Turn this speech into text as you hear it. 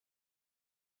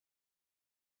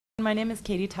My name is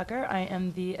Katy Tucker. I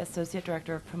am the Associate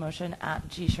Director of Promotion at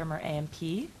Schirmer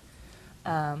A&P.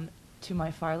 To my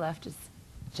far left is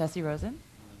Jesse Rosen,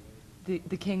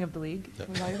 the king of the league.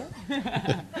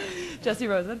 Jesse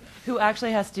Rosen, who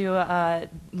actually has to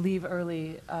leave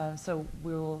early, so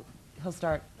he'll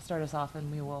start us off,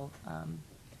 and we will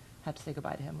have to say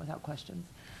goodbye to him without questions.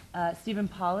 Stephen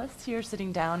Paulus, here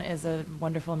sitting down, is a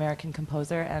wonderful American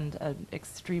composer and an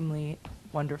extremely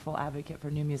wonderful advocate for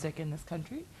new music in this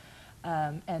country.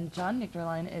 And John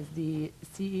Nuechterlein is the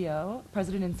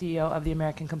president and CEO of the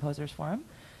American Composers Forum,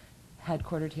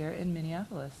 headquartered here in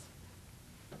Minneapolis.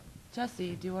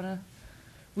 Jesse, do you want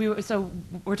to? So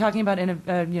we're talking about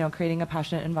creating a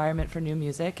passionate environment for new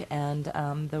music and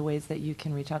the ways that you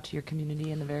can reach out to your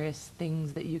community and the various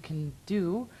things that you can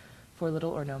do for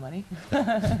little or no money.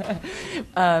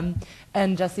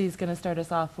 And Jesse's going to start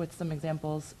us off with some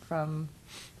examples from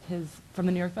the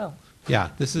New York Phil. Yeah,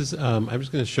 this is. I'm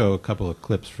just going to show a couple of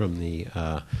clips from the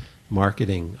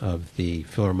marketing of the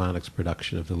Philharmonic's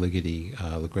production of the Ligeti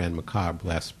Le Grand Macabre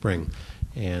last spring,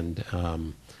 and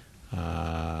I'm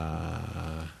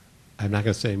not going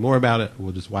to say more about it.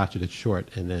 We'll just watch it. It's short,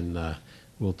 and then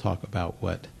we'll talk about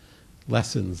what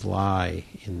lessons lie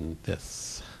in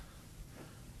this.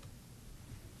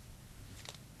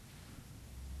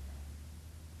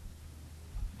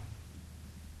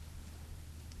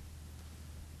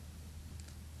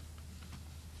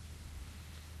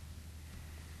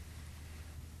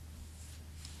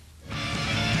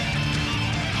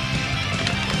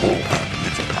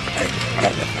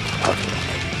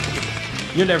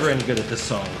 You're never any good at this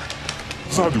song.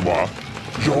 Sadua,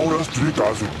 Jonas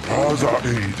Trikas Raza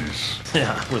Eidis.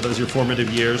 Yeah, were those your formative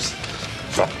years?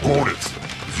 Zakonec,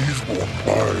 Zizbo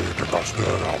Baje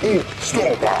Kastera. Oh,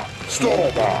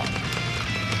 stopa!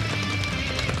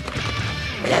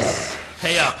 Yes.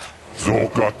 Pay up.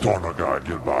 Zoka Tonaga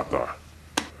Gilbata.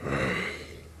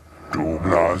 Du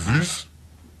Blazis?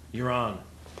 You're on.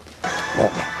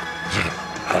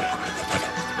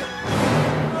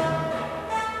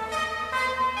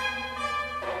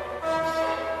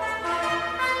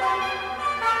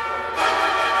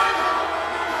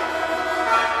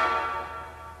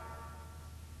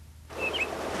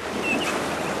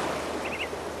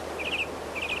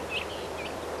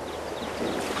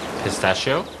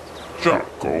 Pistachio?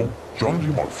 Jaco, Johnny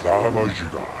Malflava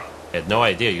Giga. I had no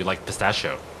idea you liked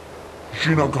pistachio.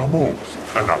 Shina Gamos,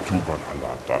 Anatuban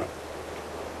Halata.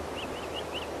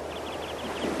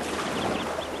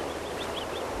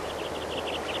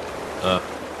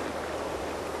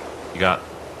 You got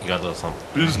a little something.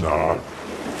 Bizna.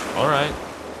 All right.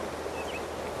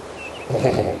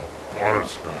 Oh,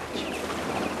 Marscott.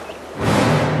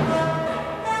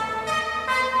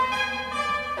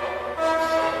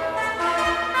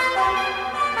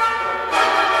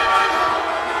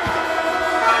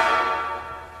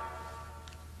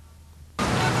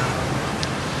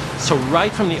 So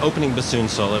right from the opening bassoon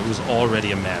solo, it was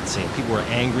already a mad scene. People were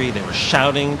angry, they were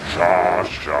shouting.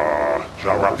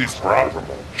 Jarati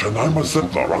Spravramo. Shanaima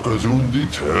Setla Rakazundi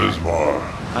Tesma.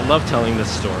 I love telling this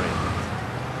story.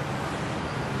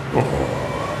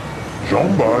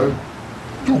 Jambai,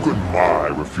 Dugan Mai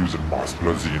refusing Mas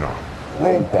Blazina.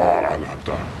 Roba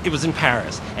Alanta. It was in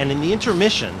Paris, and in the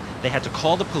intermission, they had to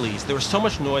call the police. There was so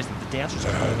much noise that the dancers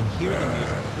couldn't even hear the music.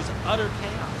 It was utter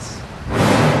chaos.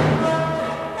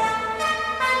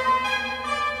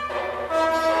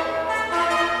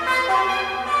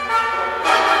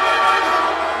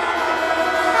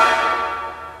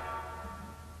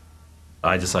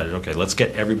 I decided, okay, let's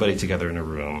get everybody together in a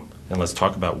room and let's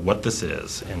talk about what this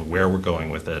is and where we're going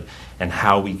with it and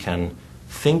how we can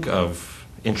think of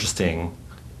interesting,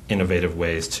 innovative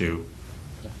ways to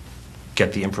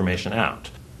get the information out.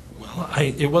 Well,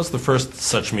 it was the first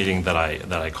such meeting that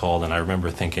I called, and I remember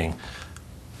thinking,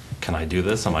 can I do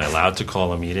this? Am I allowed to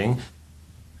call a meeting?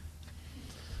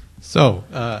 So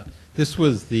this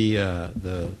was the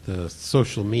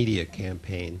social media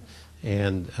campaign,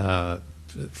 and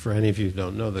for any of you who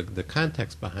don't know, the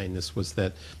context behind this was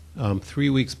that 3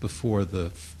 weeks before the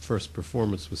first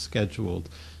performance was scheduled,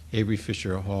 Avery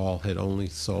Fisher Hall had only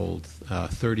sold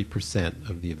 30%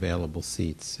 of the available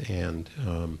seats, and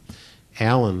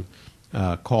Alan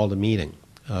called a meeting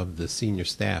of the senior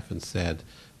staff and said,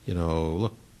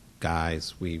 look,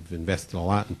 guys, we've invested a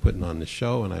lot in putting on the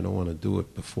show, and I don't want to do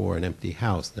it before an empty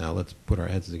house. Now let's put our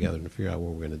heads together and figure out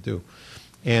what we're going to do.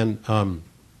 And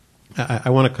I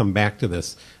want to come back to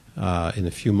this in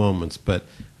a few moments, but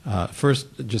first,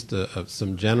 just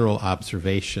some general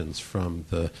observations from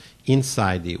the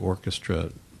inside the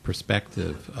orchestra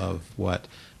perspective of what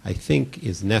I think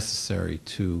is necessary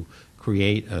to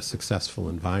create a successful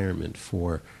environment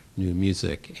for new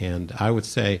music. And I would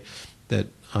say that,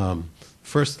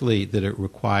 firstly, that it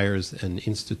requires an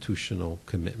institutional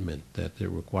commitment, that it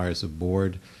requires a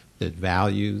board that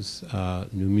values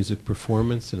new music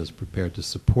performance and is prepared to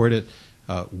support it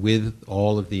with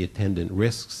all of the attendant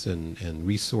risks and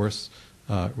resource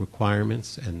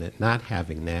requirements, and that not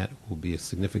having that will be a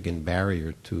significant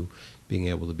barrier to being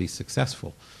able to be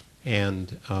successful.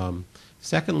 And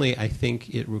secondly, I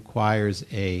think it requires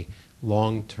a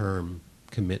long-term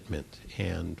commitment.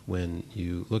 And when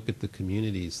you look at the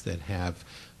communities that have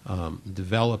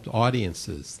developed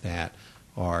audiences that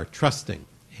are trusting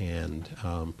and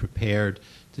prepared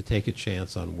to take a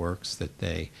chance on works that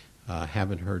they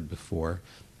haven't heard before,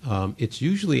 it's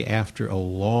usually after a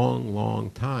long,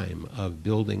 long time of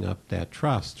building up that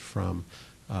trust from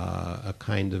a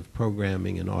kind of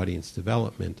programming and audience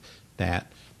development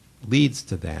that leads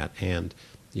to that. And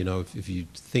you know, if you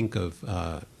think of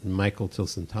Michael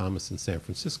Tilson Thomas in San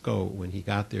Francisco, when he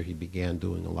got there, he began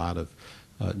doing a lot of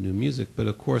new music. But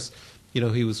of course, you know,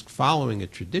 he was following a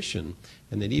tradition,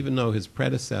 and that even though his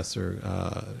predecessor,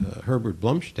 Herbert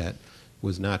Blomstedt,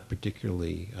 was not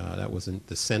particularly, that wasn't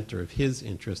the center of his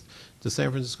interest, the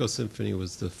San Francisco Symphony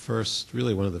was the first,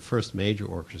 really one of the first major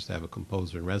orchestras to have a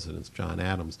composer in residence, John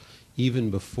Adams, even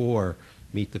before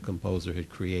Meet the Composer had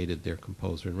created their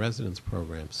composer in residence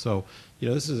program. So, you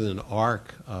know, this is an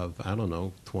arc of, I don't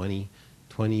know, 20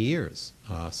 years,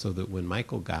 so that when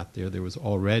Michael got there, there was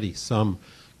already some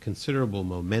considerable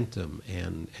momentum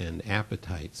and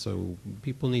appetite. So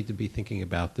people need to be thinking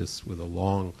about this with a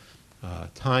long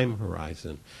time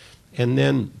horizon. And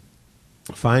then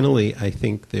finally, I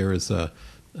think there is a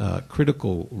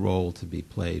critical role to be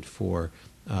played for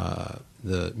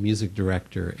the music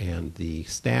director and the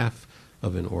staff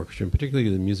of an orchestra, and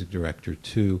particularly the music director,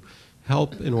 to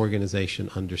help an organization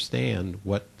understand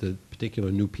what the particular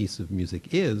new piece of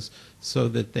music is, so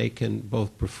that they can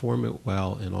both perform it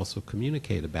well and also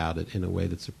communicate about it in a way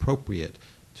that's appropriate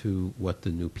to what the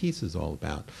new piece is all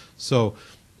about. So,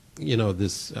 you know,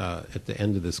 this at the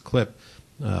end of this clip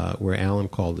where Alan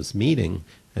called this meeting,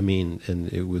 I mean,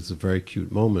 and it was a very cute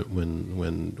moment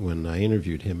when I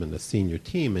interviewed him and the senior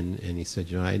team, and he said,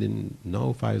 you know, I didn't know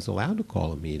if I was allowed to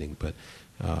call a meeting, but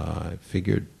I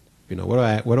figured, you know, what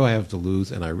do I have to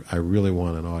lose, and I really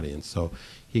want an audience. So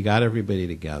he got everybody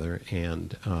together,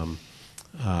 and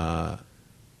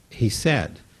he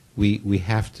said, we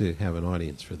have to have an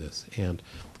audience for this. And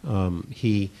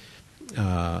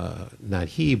not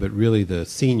he, but really the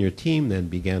senior team then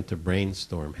began to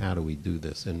brainstorm, how do we do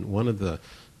this? And one of the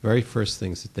very first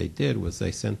things that they did was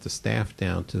they sent the staff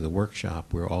down to the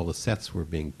workshop where all the sets were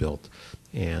being built.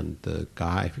 And the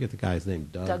guy, I forget the guy's name,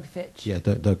 Doug Fitch. Yeah,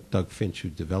 Doug Finch, who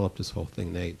developed this whole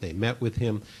thing. They met with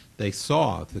him. They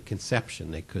saw the conception.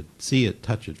 They could see it,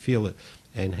 touch it, feel it,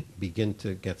 and begin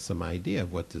to get some idea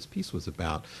of what this piece was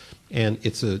about. And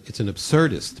it's an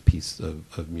absurdist piece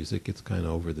of music. It's kind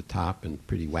of over the top and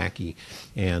pretty wacky.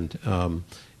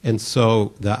 And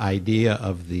so the idea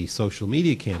of the social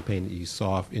media campaign that you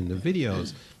saw in the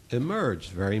videos emerged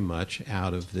very much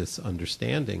out of this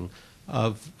understanding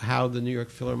of how the New York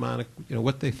Philharmonic, you know,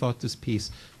 what they thought this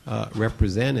piece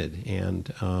represented,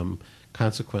 and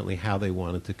consequently how they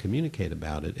wanted to communicate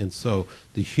about it. And so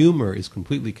the humor is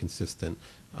completely consistent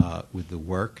with the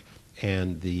work,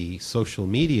 and the social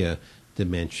media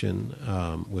dimension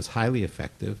was highly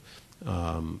effective.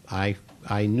 I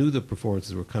knew the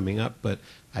performances were coming up, but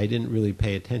I didn't really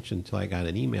pay attention until I got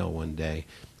an email one day,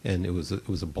 and it was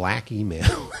a black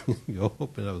email. You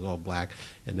open it, it was all black,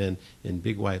 and then in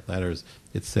big white letters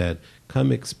it said,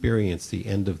 "Come experience the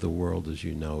end of the world as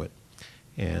you know it."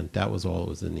 And that was all that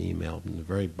was in the email. In the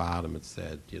very bottom it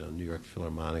said, you know, New York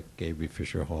Philharmonic, Gabriel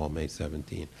Fisher Hall, May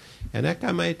 17. And that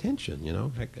got my attention, you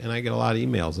know, and I get a lot of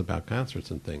emails about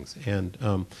concerts and things. And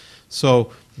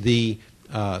so the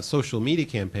social media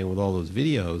campaign with all those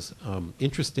videos,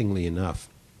 interestingly enough,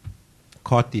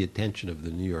 caught the attention of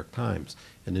the New York Times.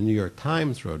 And the New York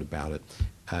Times wrote about it.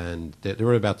 And they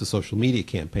wrote about the social media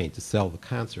campaign to sell the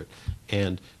concert.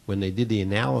 And when they did the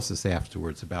analysis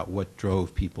afterwards about what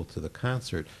drove people to the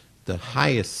concert, the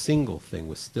highest single thing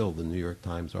was still the New York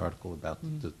Times article about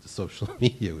the social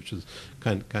media, which was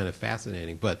kind of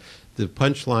fascinating. But the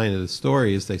punchline of the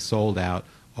story is they sold out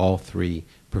all three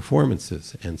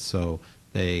performances. And so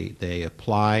they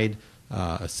applied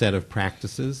a set of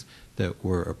practices that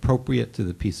were appropriate to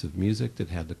the piece of music, that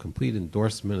had the complete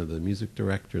endorsement of the music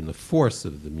director and the force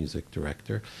of the music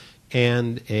director,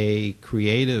 and a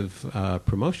creative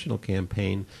promotional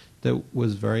campaign that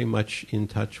was very much in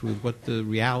touch with what the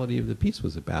reality of the piece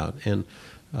was about. And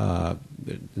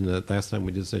the last time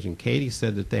we did a session, Katy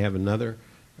said that they have another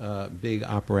big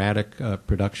operatic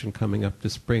production coming up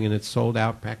this spring, and it sold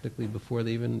out practically before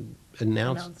they even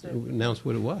announced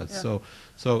what it was. Yeah.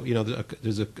 So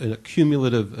there's a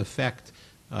cumulative effect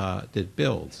that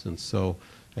builds, and so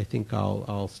I think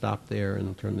I'll stop there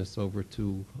and turn this over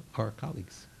to our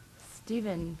colleagues.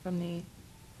 Stephen, from the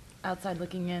outside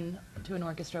looking in to an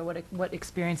orchestra, what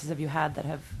experiences have you had that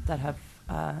have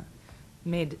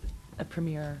made a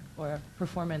premiere or a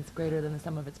performance greater than the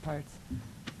sum of its parts?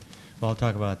 Well, I'll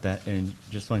talk about that in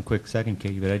just one quick second,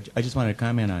 Katie, but I just wanted to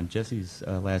comment on Jesse's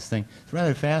last thing. It's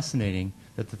rather fascinating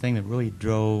that the thing that really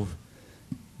drove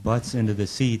butts into the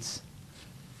seats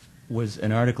was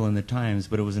an article in the Times,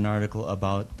 but it was an article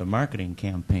about the marketing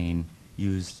campaign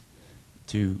used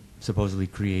to supposedly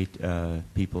create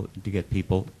people, to get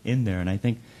people in there. And I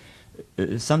think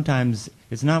sometimes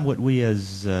it's not what we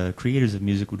as creators of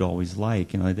music would always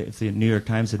like. If the New York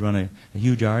Times had run a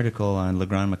huge article on Le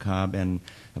Grand Macabre and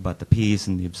about the piece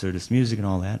and the absurdist music and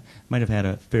all that, might have had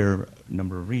a fair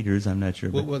number of readers. I'm not sure.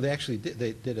 Well, they actually did.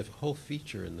 They did a whole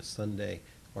feature in the Sunday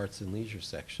Arts and Leisure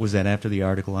section. Was that after the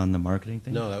article on the marketing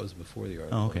thing? No, that was before the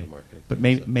article Oh, okay. on the marketing. But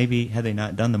thing, maybe had they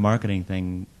not done the marketing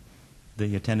thing,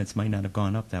 the attendance might not have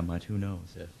gone up that much. Who knows?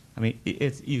 Yeah. I mean,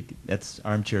 that's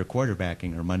armchair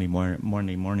quarterbacking or Monday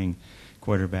morning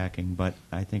quarterbacking. But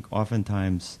I think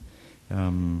oftentimes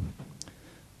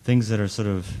things that are sort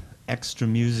of extra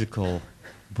musical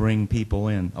bring people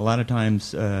in. A lot of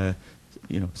times,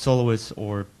 soloists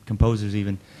or composers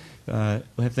even will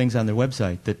have things on their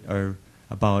website that are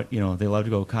about, they love to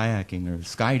go kayaking or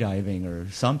skydiving or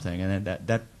something, and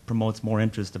that promotes more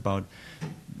interest about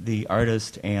the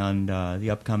artist and the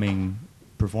upcoming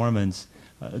performance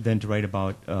than to write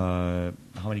about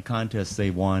how many contests they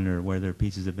won or where their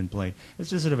pieces have been played. It's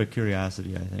just sort of a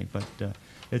curiosity, I think, but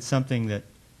it's something that,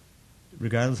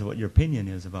 regardless of what your opinion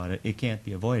is about it, it can't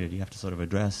be avoided. You have to sort of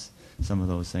address some of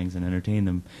those things and entertain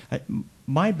them.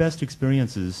 My best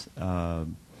experiences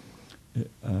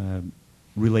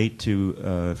relate to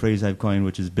a phrase I've coined,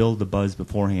 which is build the buzz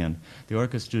beforehand. The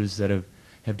orchestras that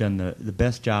have done the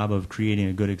best job of creating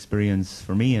a good experience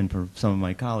for me and for some of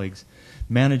my colleagues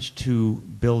managed to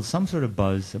build some sort of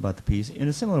buzz about the piece in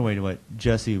a similar way to what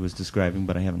Jesse was describing,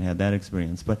 but I haven't had that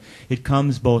experience. But it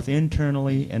comes both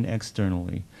internally and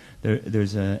externally.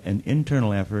 There's an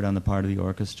internal effort on the part of the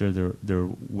orchestra. They're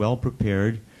well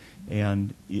prepared,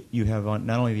 and you have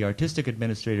not only the artistic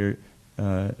administrator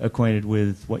acquainted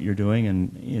with what you're doing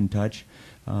and in touch,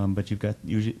 but you've got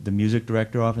usually the music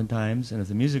director oftentimes, and if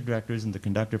the music director isn't the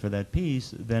conductor for that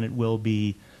piece, then it will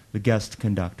be the guest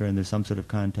conductor, and there's some sort of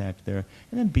contact there.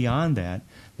 And then beyond that,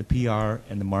 the PR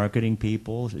and the marketing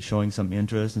people showing some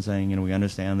interest and saying, we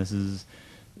understand this is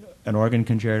an organ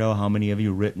concerto. How many have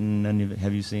you written, and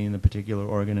have you seen the particular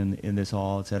organ in this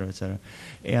hall, et cetera, et cetera.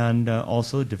 And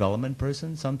also a development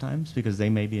person sometimes, because they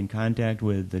may be in contact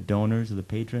with the donors or the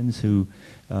patrons who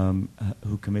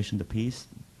commissioned the piece.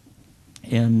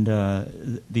 And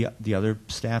the other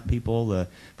staff people, the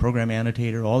program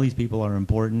annotator, all these people are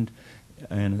important.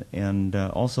 And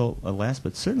also, last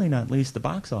but certainly not least, the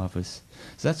box office.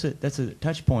 So that's a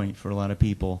touch point for a lot of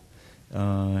people.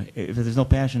 If there's no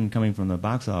passion coming from the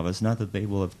box office, not that they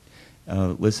will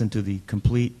have listened to the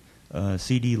complete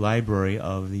CD library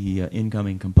of the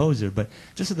incoming composer, but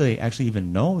just so they actually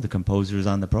even know the composers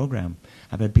on the program.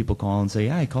 I've had people call and say,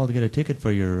 "Yeah, I called to get a ticket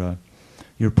for your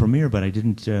premiere, but I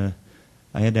didn't."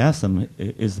 I had to ask them,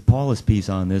 "Is the Paulus piece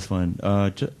on this one?"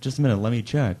 Just a minute, let me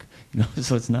check.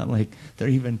 So it's not like they're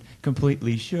even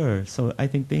completely sure. So I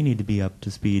think they need to be up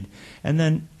to speed. And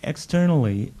then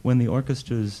externally, when the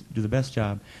orchestras do the best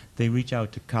job, they reach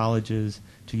out to colleges,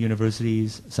 to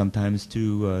universities, sometimes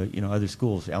to other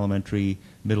schools, elementary,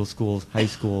 middle schools, high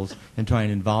schools, and try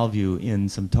and involve you in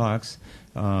some talks,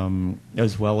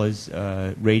 as well as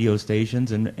radio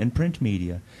stations and print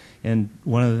media. And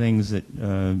one of the things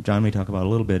that John may talk about a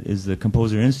little bit is the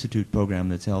Composer Institute program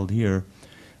that's held here.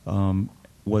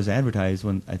 Was advertised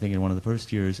I think in one of the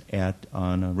first years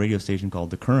on a radio station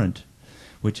called The Current,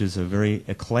 which is a very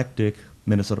eclectic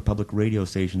Minnesota public radio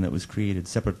station that was created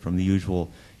separate from the usual,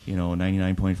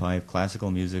 99.5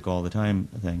 classical music all the time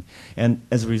thing. And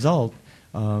as a result,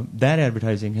 that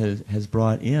advertising has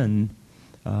brought in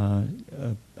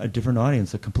a different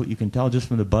audience. You can tell just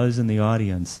from the buzz in the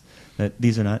audience that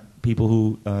these are not people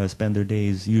who spend their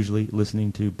days usually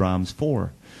listening to Brahms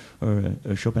 4 or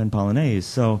a Chopin Polonaise.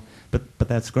 So, but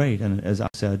that's great. And as I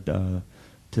said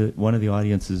to one of the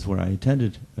audiences where I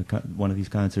attended one of these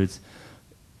concerts,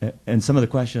 and some of the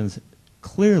questions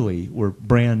clearly were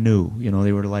brand new.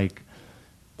 They were like,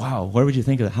 wow, where would you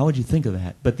think of that? How would you think of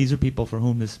that? But these are people for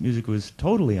whom this music was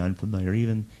totally unfamiliar,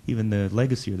 even the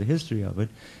legacy or the history of it.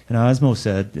 And Osmo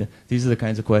said, these are the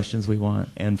kinds of questions we want,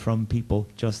 and from people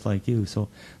just like you. So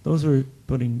those are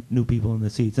putting new people in the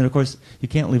seats. And of course, you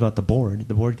can't leave out the board.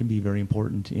 The board can be very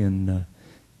important in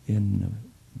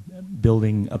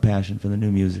building a passion for the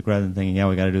new music, rather than thinking, yeah,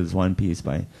 we got to do this one piece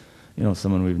by,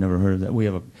 someone we've never heard of. That we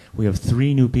have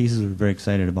 3 new pieces. We're very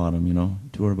excited about them.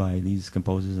 2 are by these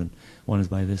composers, and 1 is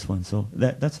by this one. So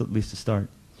that's at least a start.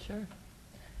 Sure.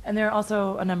 And there are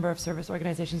also a number of service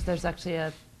organizations. There's actually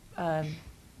a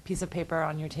piece of paper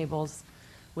on your tables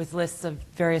with lists of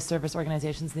various service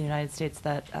organizations in the United States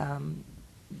that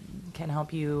can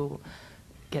help you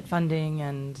get funding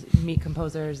and meet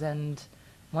composers, and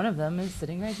one of them is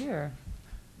sitting right here.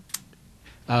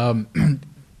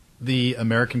 The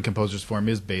American Composers Forum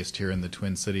is based here in the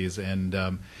Twin Cities, and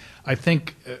I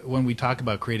think when we talk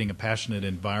about creating a passionate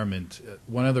environment,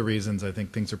 one of the reasons I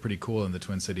think things are pretty cool in the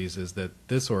Twin Cities is that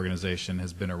this organization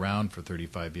has been around for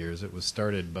 35 years. It was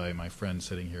started by my friend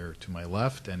sitting here to my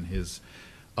left and his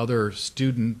other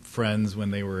student friends when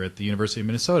they were at the University of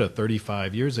Minnesota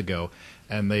 35 years ago,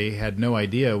 and they had no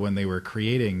idea when they were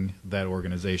creating that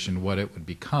organization what it would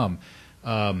become.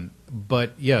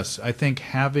 But yes, I think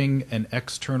having an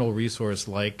external resource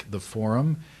like the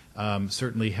forum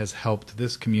certainly has helped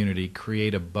this community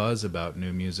create a buzz about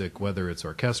new music, whether it's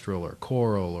orchestral or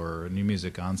choral or a new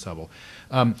music ensemble.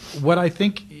 What I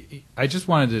think, I just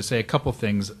wanted to say a couple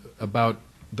things about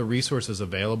the resources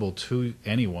available to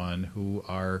anyone who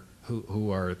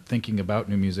are thinking about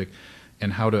new music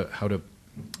and how to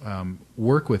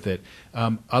work with it.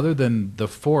 Other than the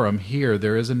forum here,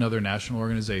 there is another national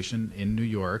organization in New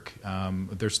York.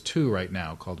 There's 2 right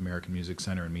now called American Music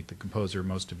Center and Meet the Composer.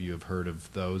 Most of you have heard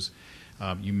of those.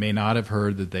 You may not have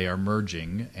heard that they are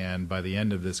merging, and by the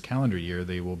end of this calendar year,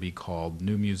 they will be called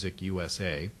New Music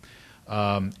USA.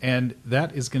 And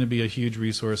that is going to be a huge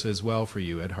resource as well for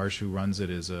you. Ed Harsh, who runs it,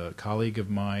 is a colleague of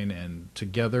mine, and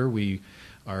together we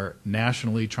are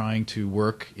nationally trying to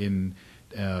work in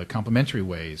complementary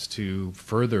ways to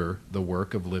further the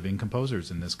work of living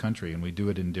composers in this country, and we do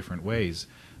it in different ways.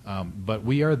 But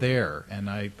we are there, and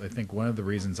I think one of the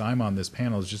reasons I'm on this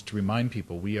panel is just to remind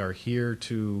people we are here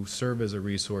to serve as a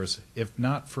resource, if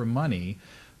not for money,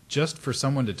 just for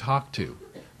someone to talk to.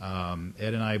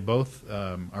 Ed and I both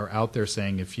are out there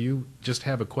saying, if you just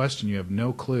have a question, you have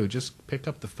no clue, just pick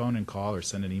up the phone and call or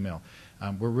send an email.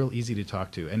 We're real easy to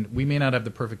talk to, and we may not have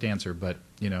the perfect answer, but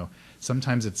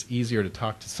sometimes it's easier to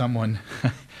talk to someone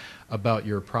about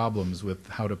your problems with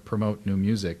how to promote new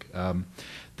music.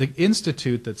 The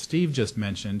institute that Steve just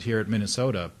mentioned here at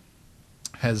Minnesota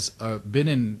has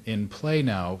been in play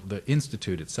now, the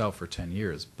institute itself, for 10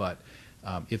 years, but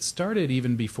it started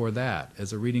even before that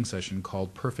as a reading session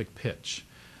called Perfect Pitch.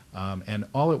 And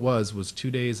all it was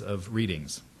 2 days of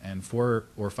readings, and 4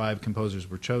 or 5 composers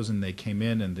were chosen. They came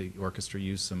in, and the orchestra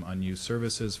used some unused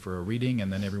services for a reading,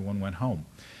 and then everyone went home.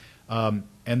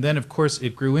 And then, of course,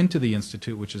 it grew into the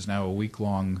Institute, which is now a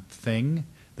week-long thing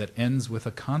that ends with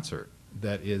a concert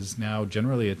that is now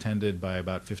generally attended by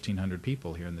about 1,500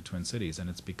 people here in the Twin Cities, and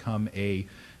it's become an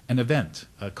event,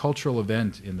 a cultural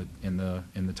event in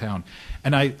the town.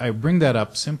 And I bring that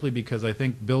up simply because I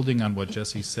think, building on what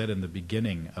Jesse said in the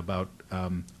beginning about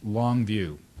long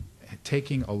view,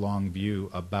 taking a long view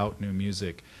about new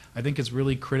music, I think is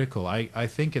really critical. I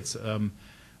think it's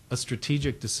a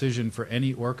strategic decision for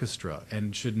any orchestra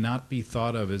and should not be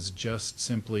thought of as just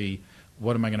simply,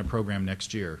 what am I going to program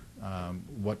next year?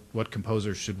 What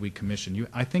composers should we commission? You,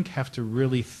 I think, have to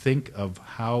really think of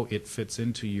how it fits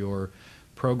into your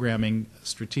programming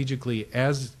strategically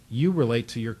as you relate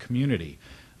to your community.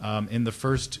 In the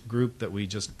first group that we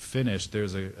just finished,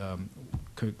 there's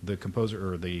the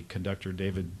composer or the conductor,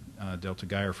 David Delta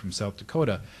Geyer from South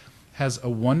Dakota, has a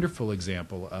wonderful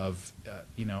example of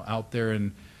out there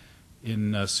in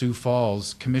Sioux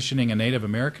Falls, commissioning a Native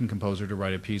American composer to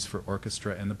write a piece for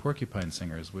orchestra and the Porcupine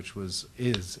Singers, which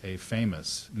is a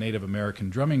famous Native American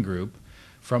drumming group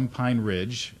from Pine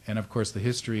Ridge. And of course, the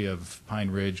history of Pine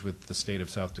Ridge with the state of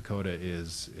South Dakota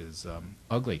is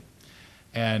ugly.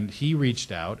 And he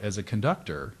reached out as a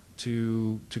conductor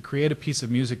to create a piece of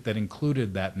music that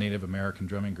included that Native American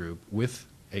drumming group with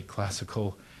a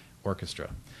classical orchestra.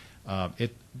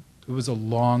 It was a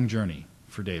long journey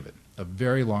for David. A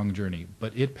very long journey,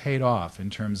 but it paid off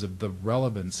in terms of the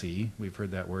relevancy, we've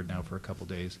heard that word now for a couple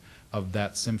days, of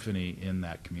that symphony in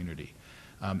that community.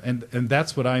 And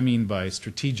that's what I mean by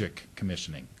strategic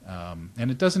commissioning.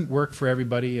 And it doesn't work for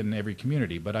everybody in every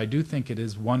community, but I do think it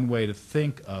is one way to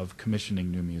think of commissioning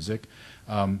new music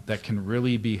that can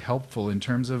really be helpful in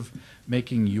terms of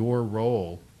making your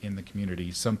role in the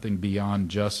community, something beyond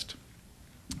just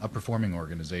a performing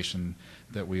organization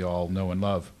that we all know and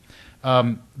love.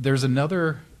 There's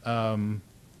another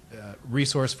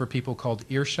resource for people called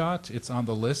Earshot. It's on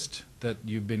the list that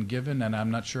you've been given, and I'm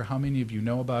not sure how many of you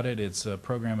know about it. It's a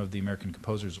program of the American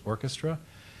Composers Orchestra,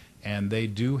 and they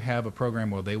do have a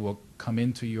program where they will come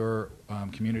into your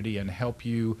community and help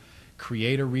you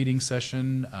create a reading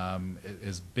session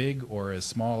as big or as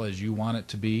small as you want it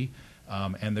to be.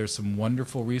 And there's some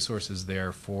wonderful resources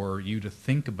there for you to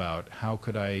think about how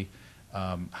could I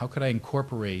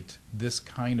incorporate this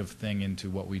kind of thing into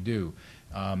what we do.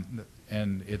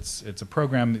 And it's a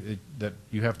program that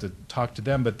you have to talk to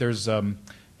them, but there's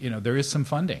there is some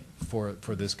funding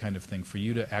for this kind of thing for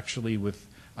you to actually, with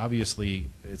obviously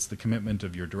it's the commitment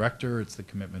of your director, it's the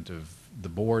commitment of the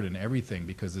board and everything,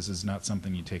 because this is not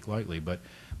something you take lightly, but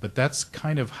that's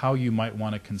kind of how you might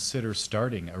want to consider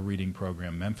starting a reading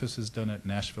program. Memphis has done it,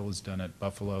 Nashville has done it,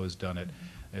 Buffalo has done it.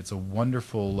 It's a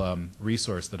wonderful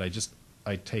resource that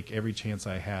I take every chance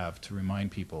I have to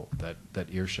remind people that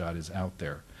Earshot is out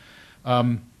there.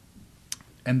 And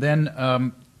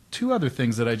then two other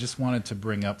things that I just wanted to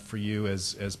bring up for you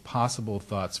as possible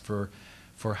thoughts for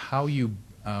how you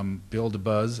build a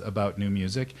buzz about new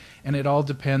music. And it all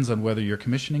depends on whether you're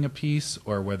commissioning a piece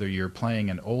or whether you're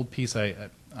playing an old piece.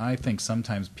 I think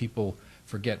sometimes people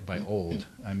forget by old,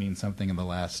 I mean something in the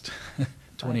last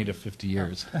 20 to 50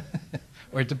 years.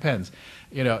 Or it depends.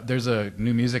 There's a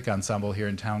new music ensemble here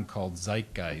in town called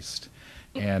Zeitgeist.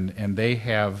 And they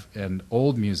have an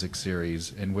old music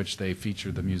series in which they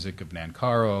feature the music of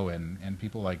Nancaro and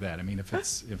people like that. I mean, if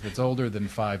it's older than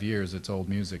 5 years, it's old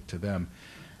music to them.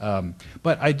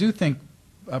 But I do think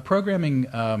programming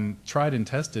tried and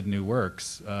tested new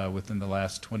works within the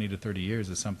last 20 to 30 years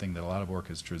is something that a lot of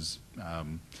orchestras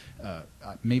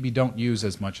maybe don't use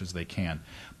as much as they can.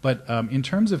 But in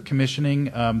terms of commissioning,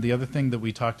 the other thing that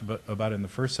we talked about in the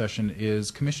first session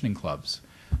is commissioning clubs.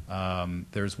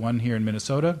 There's one here in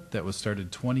Minnesota that was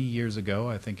started 20 years ago.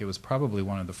 I think it was probably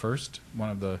one of the first. One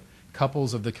of the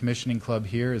couples of the commissioning club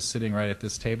here is sitting right at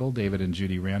this table, David and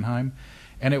Judy Ranheim.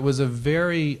 And it was a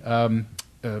very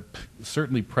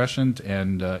certainly prescient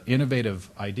and innovative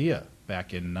idea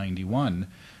back in '91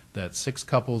 that 6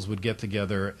 couples would get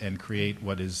together and create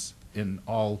what is in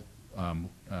all,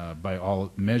 by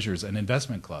all measures, an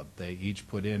investment club. They each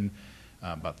put in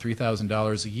about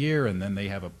 $3,000 a year, and then they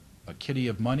have a kitty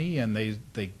of money, and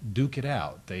they duke it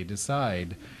out. They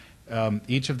decide.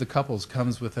 Each of the couples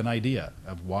comes with an idea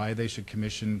of why they should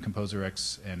commission Composer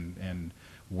X and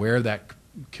where that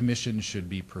commission should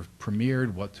be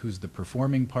premiered, who's the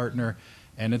performing partner,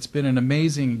 and it's been an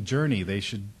amazing journey. They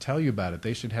should tell you about it.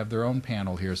 They should have their own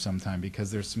panel here sometime,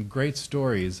 because there's some great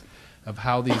stories of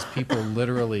how these people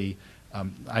literally,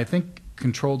 I think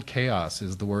controlled chaos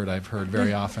is the word I've heard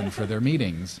very often for their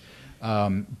meetings.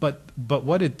 But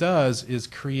what it does is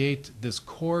create this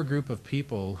core group of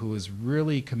people who is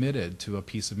really committed to a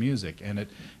piece of music, and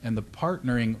the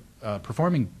partnering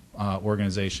performing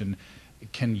organization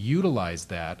can utilize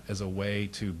that as a way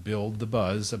to build the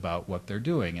buzz about what they're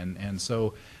doing. And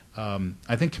so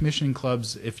I think commissioning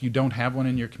clubs, if you don't have one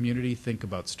in your community, think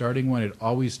about starting one. It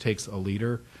always takes a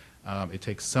leader. It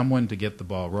takes someone to get the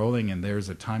ball rolling, and there's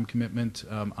a time commitment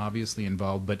obviously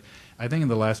involved. But I think in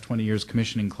the last 20 years,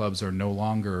 commissioning clubs are no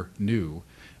longer new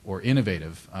or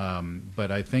innovative. But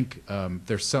I think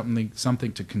there's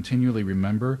something to continually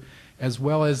remember, as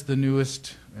well as the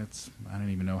newest, I don't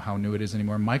even know how new it is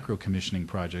anymore, micro-commissioning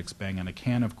projects. Bang on a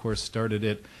Can, of course, started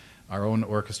it. Our own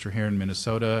orchestra here in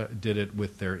Minnesota did it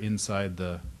with their Inside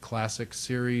the Classic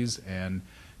series, and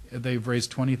they've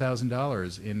raised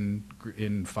 $20,000 in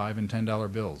 $5 and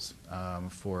 $10 bills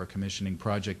for a commissioning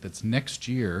project that's next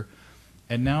year,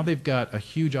 and now they've got a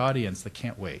huge audience that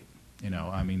can't wait.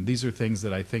 I mean, these are things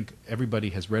that I think everybody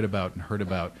has read about and heard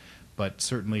about, but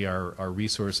certainly our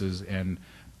resources, and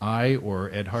I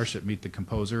or Ed Harsh at Meet the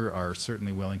Composer are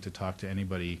certainly willing to talk to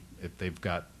anybody if they've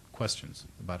got questions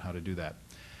about how to do that.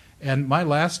 And my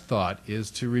last thought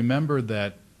is to remember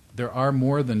that there are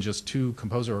more than just 2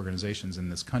 composer organizations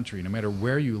in this country. No matter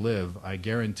where you live, I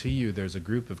guarantee you there's a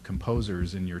group of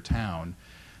composers in your town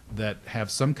that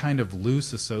have some kind of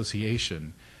loose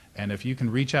association. And if you can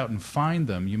reach out and find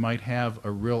them, you might have a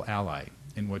real ally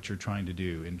in what you're trying to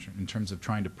do in terms of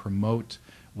trying to promote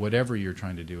whatever you're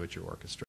trying to do at your orchestra.